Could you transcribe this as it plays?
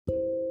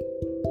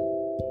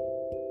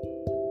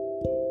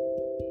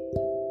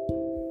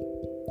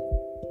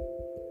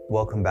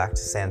Welcome back to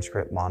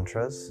Sanskrit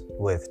Mantras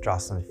with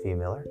Jocelyn Fee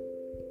Miller.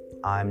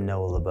 I'm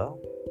Noah LeBeau.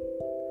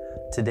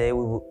 Today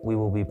we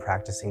will be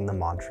practicing the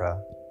mantra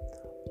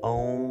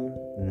Om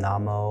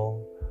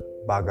Namo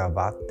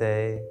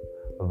Bhagavate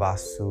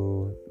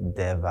Vasudevaya.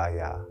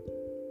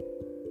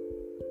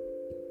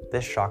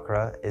 This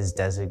chakra is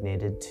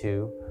designated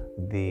to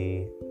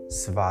the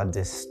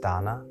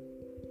Svadhisthana,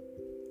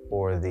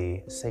 or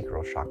the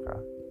sacral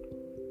chakra.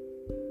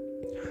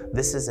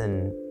 This is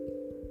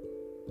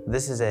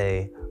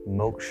a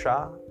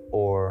moksha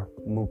or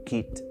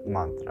mukit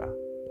mantra,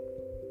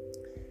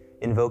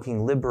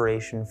 invoking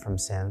liberation from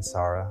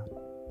samsara,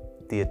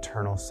 the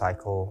eternal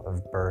cycle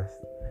of birth,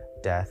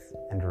 death,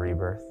 and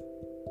rebirth.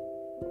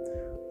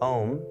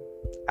 Om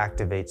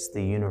activates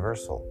the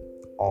universal,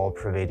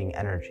 all-pervading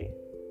energy.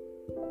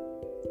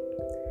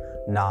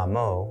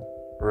 Namo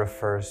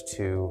refers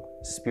to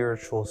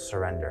spiritual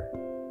surrender.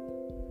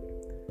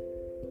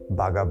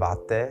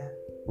 Bhagavate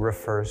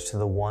refers to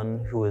the one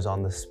who is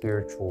on the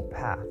spiritual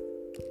path.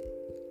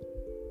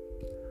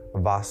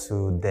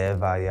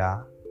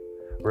 Vasudevaya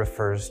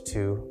refers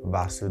to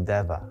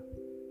Vasudeva,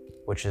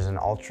 which is an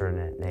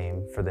alternate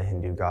name for the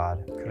Hindu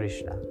god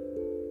Krishna.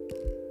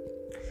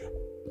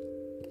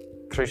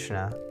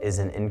 Krishna is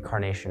an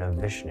incarnation of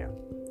Vishnu,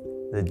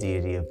 the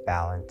deity of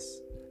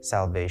balance,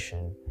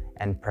 salvation,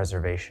 and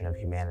preservation of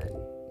humanity.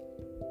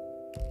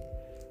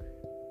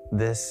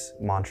 This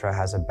mantra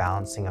has a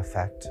balancing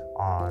effect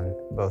on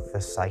both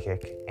the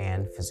psychic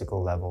and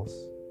physical levels.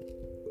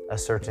 A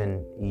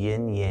certain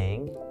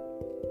yin-yang,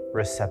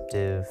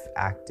 receptive,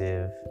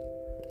 active,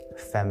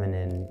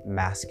 feminine,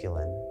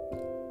 masculine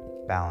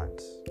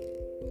balance,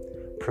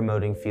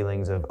 promoting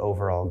feelings of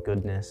overall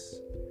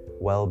goodness,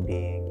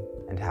 well-being,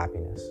 and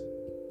happiness.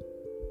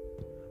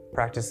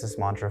 Practice this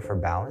mantra for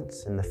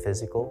balance in the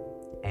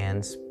physical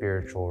and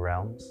spiritual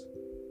realms.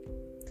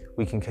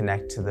 We can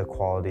connect to the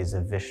qualities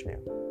of Vishnu,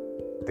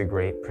 the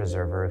great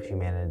preserver of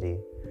humanity,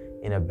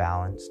 in a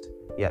balanced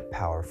yet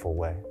powerful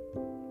way.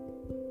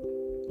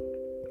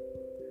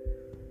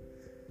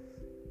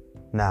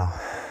 Now,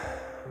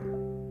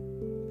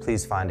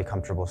 please find a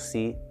comfortable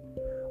seat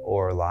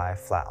or lie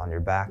flat on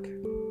your back.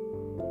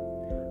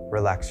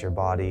 Relax your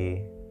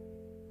body,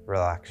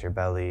 relax your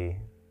belly,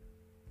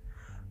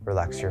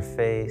 relax your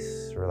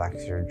face,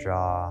 relax your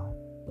jaw.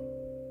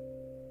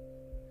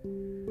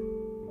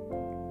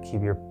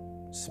 Keep your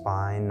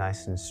spine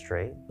nice and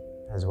straight,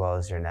 as well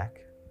as your neck,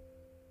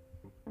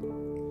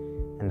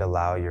 and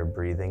allow your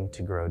breathing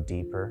to grow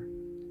deeper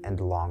and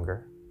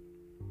longer,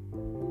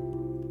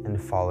 and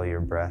follow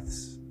your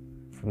breaths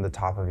from the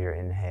top of your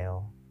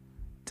inhale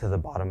to the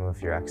bottom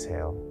of your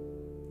exhale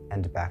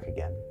and back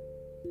again.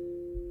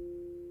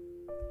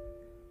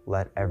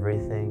 Let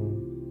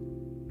everything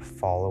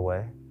fall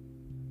away.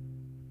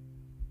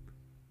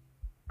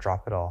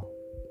 Drop it all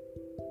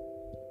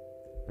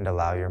and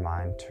allow your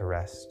mind to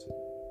rest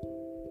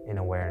in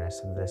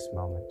awareness of this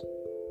moment.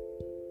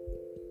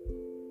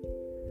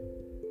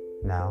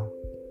 Now,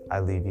 I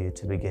leave you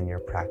to begin your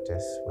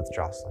practice with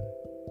Jocelyn.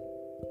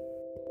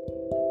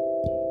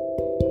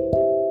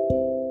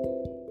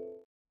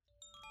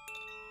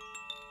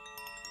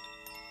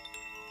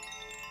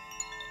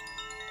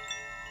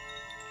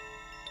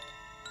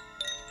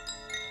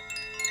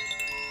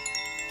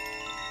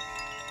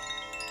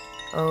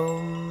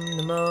 Om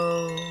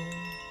Namo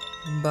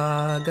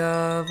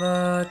Bhagavate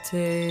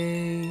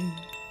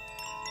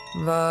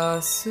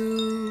Vasudevaya.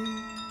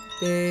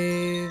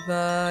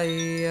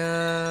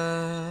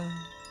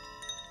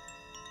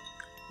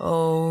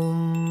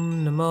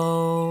 Om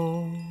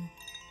Namo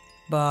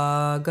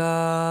Bhagavate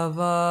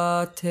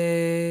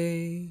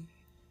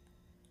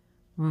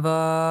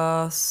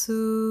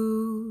Vasudevaya.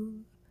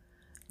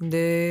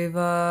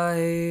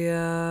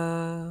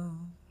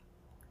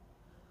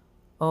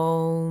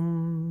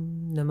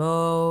 Om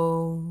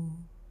Namo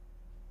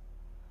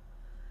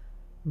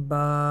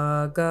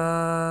Bhagavate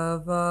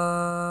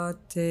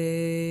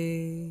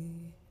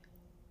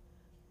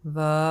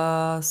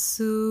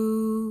Vasudevaya.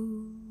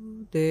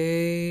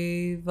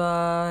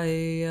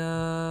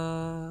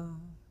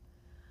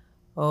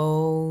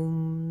 Om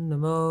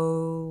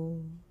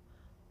Namo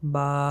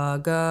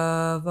Bhagavate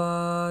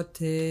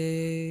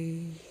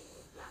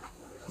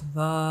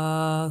Vasudevaya.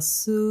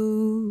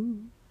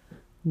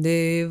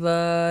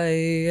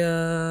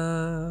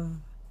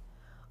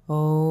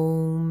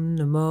 Om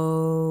Namo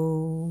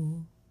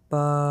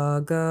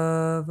Bhagavate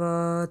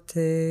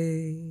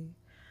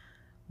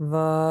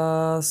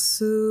Vasudevaya.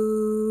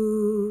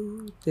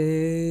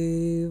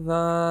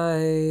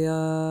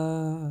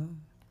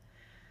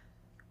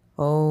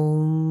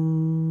 Om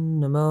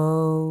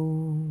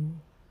Namo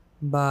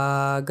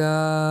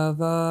Bhagavate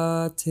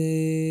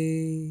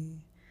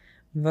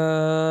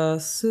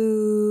Vasudevaya.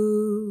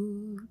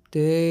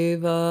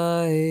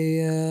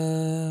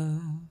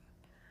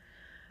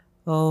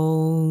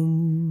 Om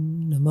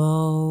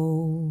Namo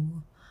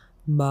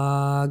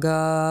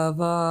Bhagavate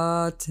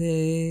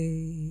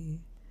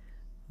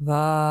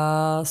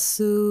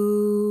Vasudevaya.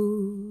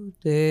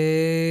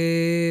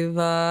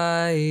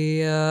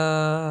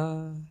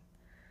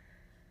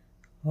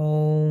 Om